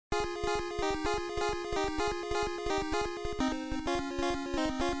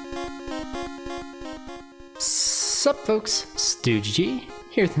Sup folks, StugeGG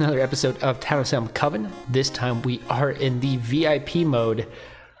here with another episode of Town of Salem Coven. This time we are in the VIP mode.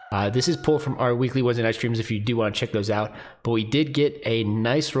 This is pulled from our weekly Wednesday night streams if you do want to check those out. But we did get a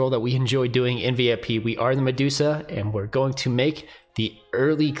nice roll that we enjoy doing in VIP. We are the Medusa and we're going to make the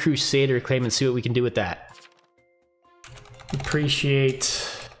early Crusader claim and see what we can do with that.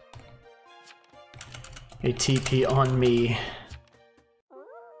 Appreciate a TP on me.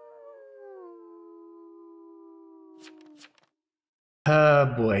 Oh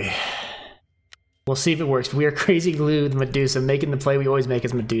boy. We'll see if it works. We are Krazy Glue, the Medusa, making the play we always make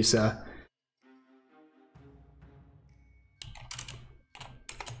as Medusa.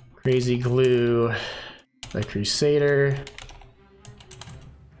 Krazy Glue, the Crusader.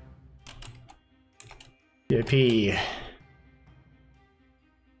 VIP.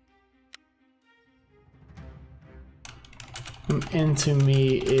 Come into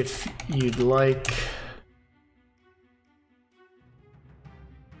me if you'd like.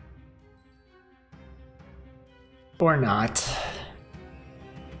 Or not.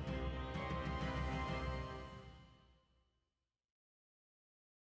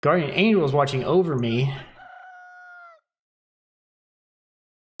 Guardian Angel is watching over me.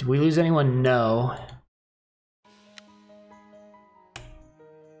 Did we lose anyone? No.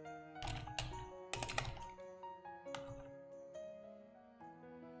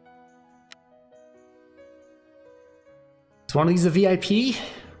 Is one of these a VIP?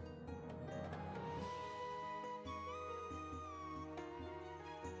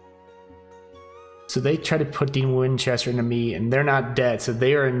 So they try to put Dean Winchester into me, and they're not dead, so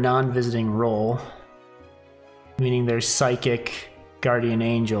they are a non-visiting role. Meaning they're Psychic, Guardian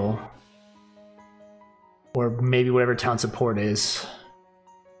Angel, or maybe whatever town support is.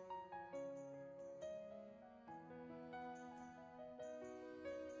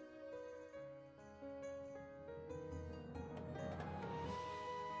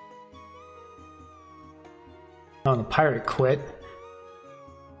 Oh, the pirate quit.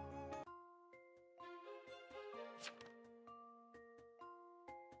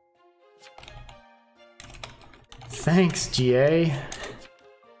 Thanks, GA.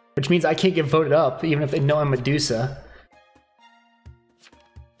 Which means I can't get voted up, even if they know I'm Medusa.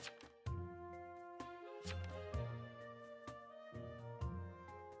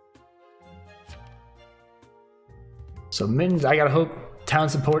 So Mittens, I gotta hope town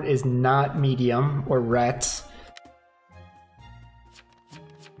support is not medium or rats.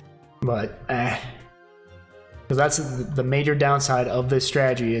 But, because that's the major downside of this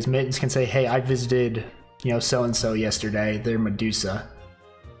strategy is Mittens can say, hey, I visited, you know, so-and-so yesterday, they're Medusa.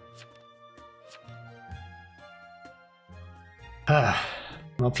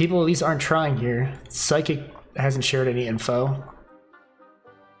 Well, people at least aren't trying here. Psychic hasn't shared any info.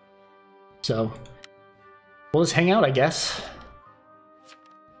 So, we'll just hang out, I guess.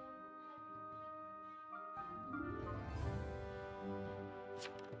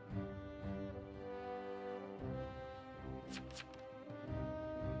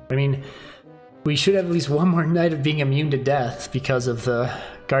 I mean, we should have at least one more night of being immune to death because of the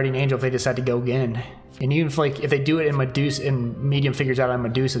Guardian Angel if they decide to go again. And even if they do it in Medusa and Medium figures out I'm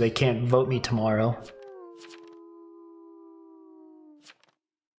Medusa, they can't vote me tomorrow.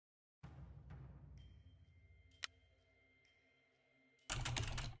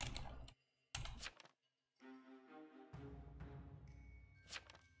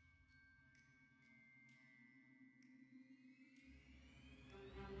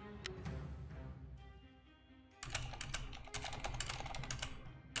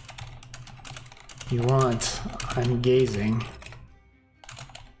 You want, I'm gazing.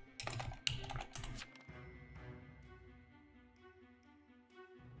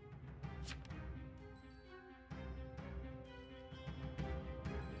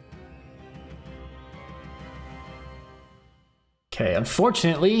 Okay,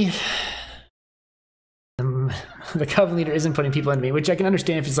 unfortunately, the Coven leader isn't putting people into me, which I can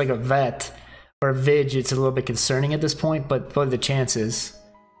understand if it's like a vet or a Vig, it's a little bit concerning at this point, but what are the chances?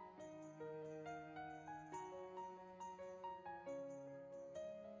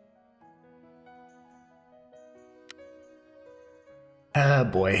 Oh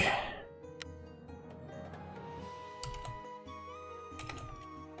boy.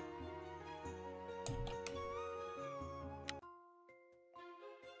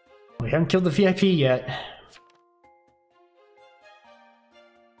 We haven't killed the VIP yet.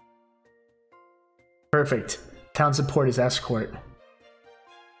 Perfect. Town support is escort.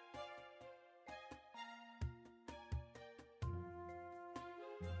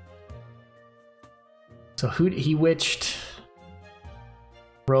 So he witched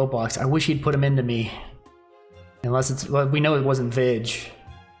Roblox. I wish he'd put him into me. Unless it's, well, we know it wasn't Vig.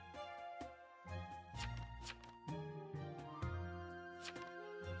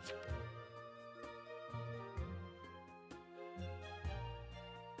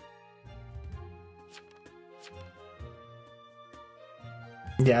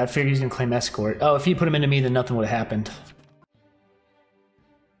 Yeah, I figured he was gonna claim escort. Oh, if he put him into me, then nothing would have happened.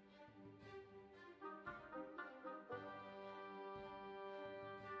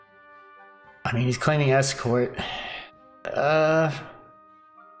 I mean, he's claiming escort. I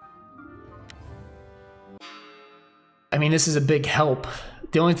mean, this is a big help.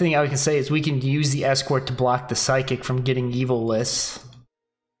 The only thing I can say is we can use the escort to block the psychic from getting evil lists.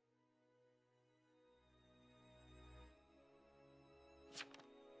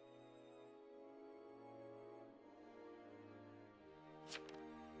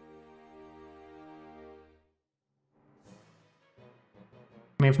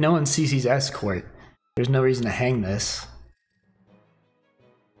 I mean, if no one CC's escort, there's no reason to hang this.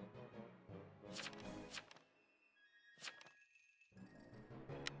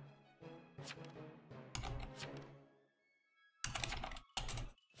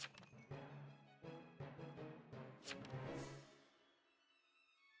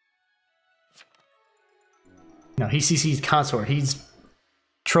 No, he CC's consort. He's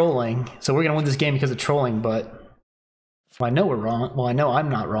trolling, so we're gonna win this game because of trolling, but... Well, I know we're wrong. Well, I know I'm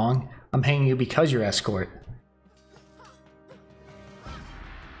not wrong. I'm hanging you because you're escort.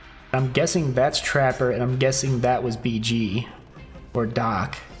 I'm guessing that's Trapper, and I'm guessing that was BG. Or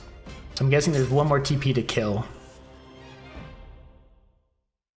Doc. So I'm guessing there's one more TP to kill.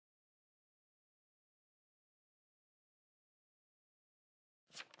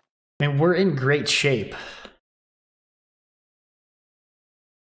 I mean, we're in great shape.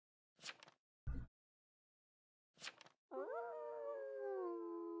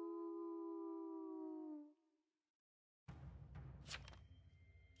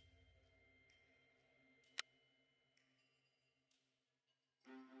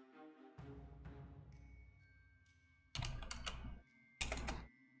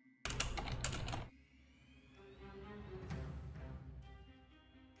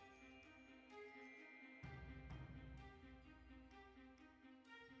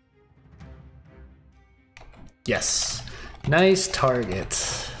 Yes. Nice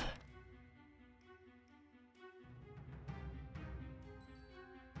target.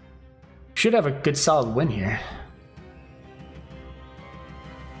 Should have a good solid win here.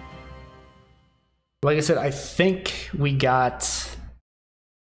 Like I said, I think we got...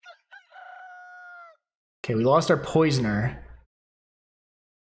 Okay, we lost our poisoner.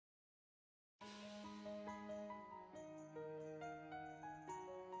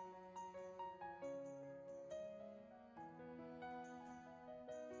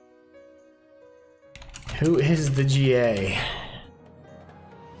 Who is the GA?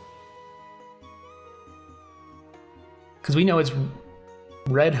 Because we know it's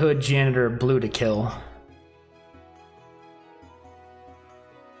Red Hood, Janitor, Blue to kill.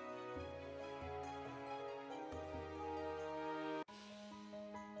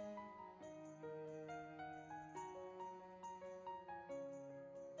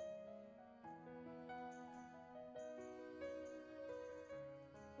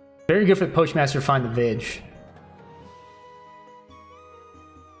 Very good for the Postmaster to find the Vig.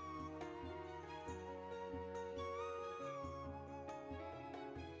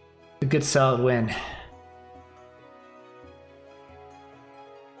 A good solid win.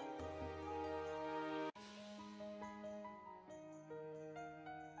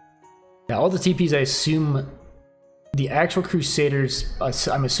 Yeah, all the TPs I assume the actual Crusaders,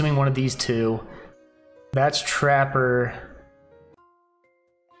 I'm assuming one of these two. That's Trapper.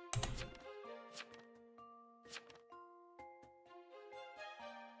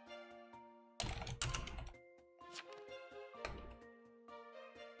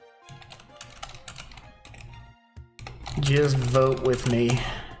 Just vote with me.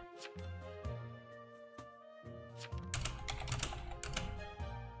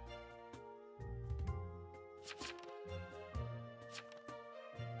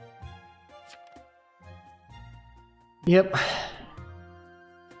 Yep.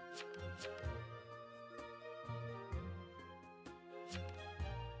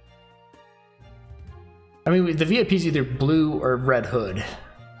 I mean, the VIP is either Blue or Red Hood.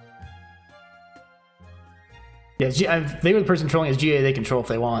 Yeah, they were the person controlling as GA, they control if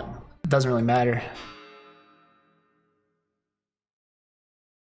they want. It doesn't really matter.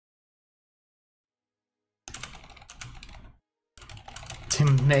 To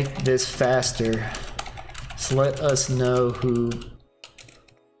make this faster, So let us know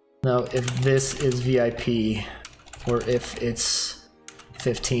if this is VIP or if it's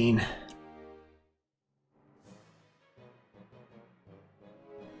 15.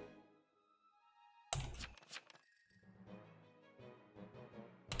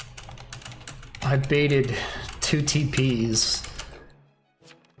 I baited 2 TPs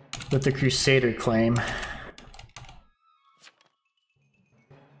with the Crusader claim.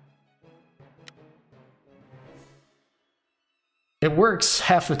 It works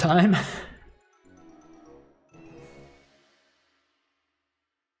half the time.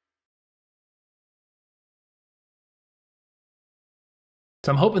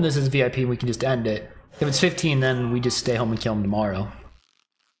 So I'm hoping this is VIP and we can just end it. If it's 15, then we just stay home and kill him tomorrow.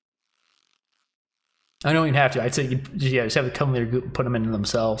 I don't even have to. I'd say yeah, just have the come leader put them into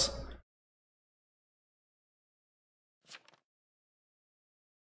themselves.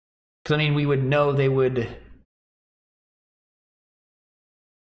 Because I mean, we would know they would.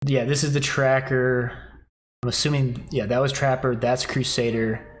 Yeah, this is the tracker. I'm assuming, yeah, that was Trapper, that's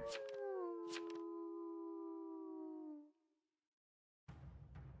Crusader.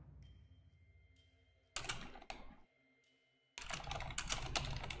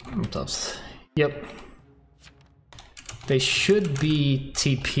 Yep. They should be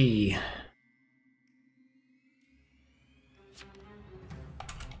TP.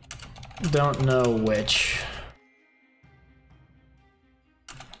 Don't know which.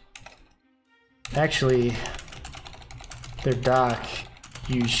 Actually, their dock,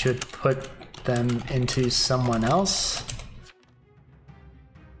 you should put them into someone else.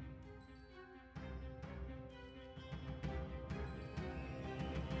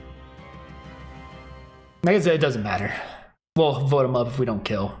 I guess it doesn't matter. We'll vote them up if we don't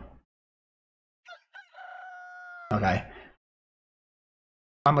kill. Okay.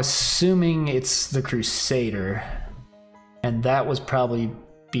 I'm assuming it's the Crusader. And that was probably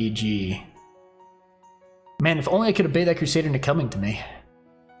BG. Man, if only I could have baited that Crusader into coming to me.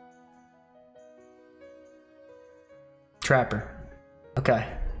 Trapper. Okay.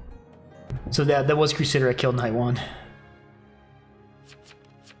 So that was Crusader I killed night 1.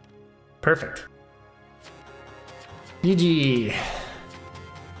 Perfect. GG.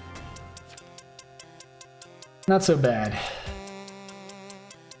 Not so bad.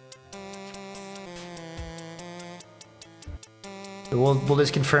 We'll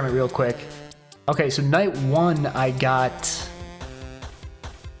just confirm it real quick. Okay, so night 1 I got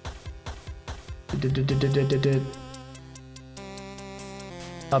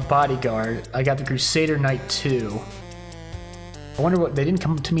a bodyguard. I got the Crusader night 2. I wonder what, they didn't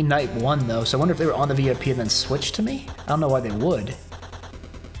come to me night 1 though, so I wonder if they were on the VIP and then switched to me? I don't know why they would.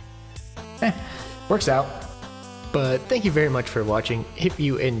 Works out. But thank you very much for watching. If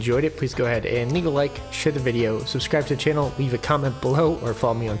you enjoyed it, please go ahead and leave a like, share the video, subscribe to the channel, leave a comment below, or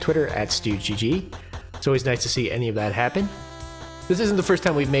follow me on Twitter at StugeGG. It's always nice to see any of that happen. This isn't the first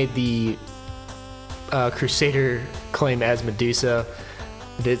time we've made the Crusader claim as Medusa.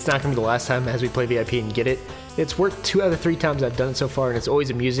 It's not going to be the last time as we play VIP and get it. It's worked 2 out of 3 times I've done it so far, and it's always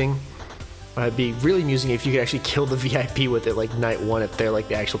amusing. It'd be really amusing if you could actually kill the VIP with it like night 1 if they're like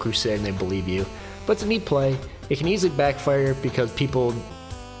the actual Crusader and they believe you. But it's a neat play. It can easily backfire because people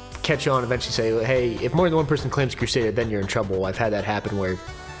catch on and eventually say, hey, if more than one person claims Crusader, then you're in trouble. I've had that happen where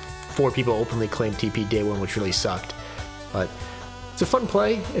 4 people openly claimed TP day 1, which really sucked. But it's a fun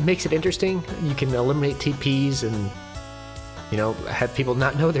play. It makes it interesting. You can eliminate TPs and, you know, have people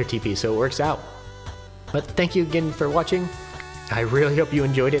not know their TP, so it works out. But thank you again for watching. I really hope you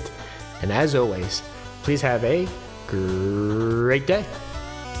enjoyed it. And as always, please have a great day.